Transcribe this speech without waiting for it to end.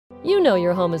You know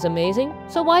your home is amazing,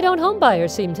 so why don't home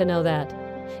buyers seem to know that?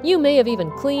 You may have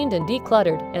even cleaned and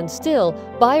decluttered, and still,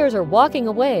 buyers are walking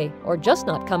away or just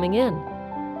not coming in.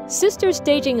 Sister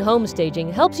Staging Home Staging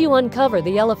helps you uncover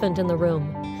the elephant in the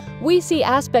room. We see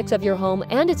aspects of your home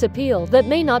and its appeal that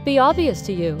may not be obvious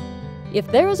to you.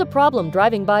 If there is a problem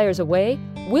driving buyers away,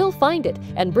 we'll find it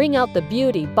and bring out the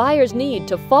beauty buyers need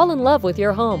to fall in love with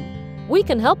your home. We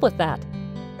can help with that.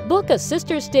 Book a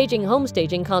Sister Staging Home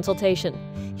Staging consultation.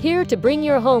 Here to bring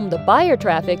your home the buyer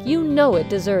traffic you know it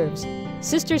deserves.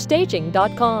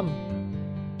 SisterStaging.com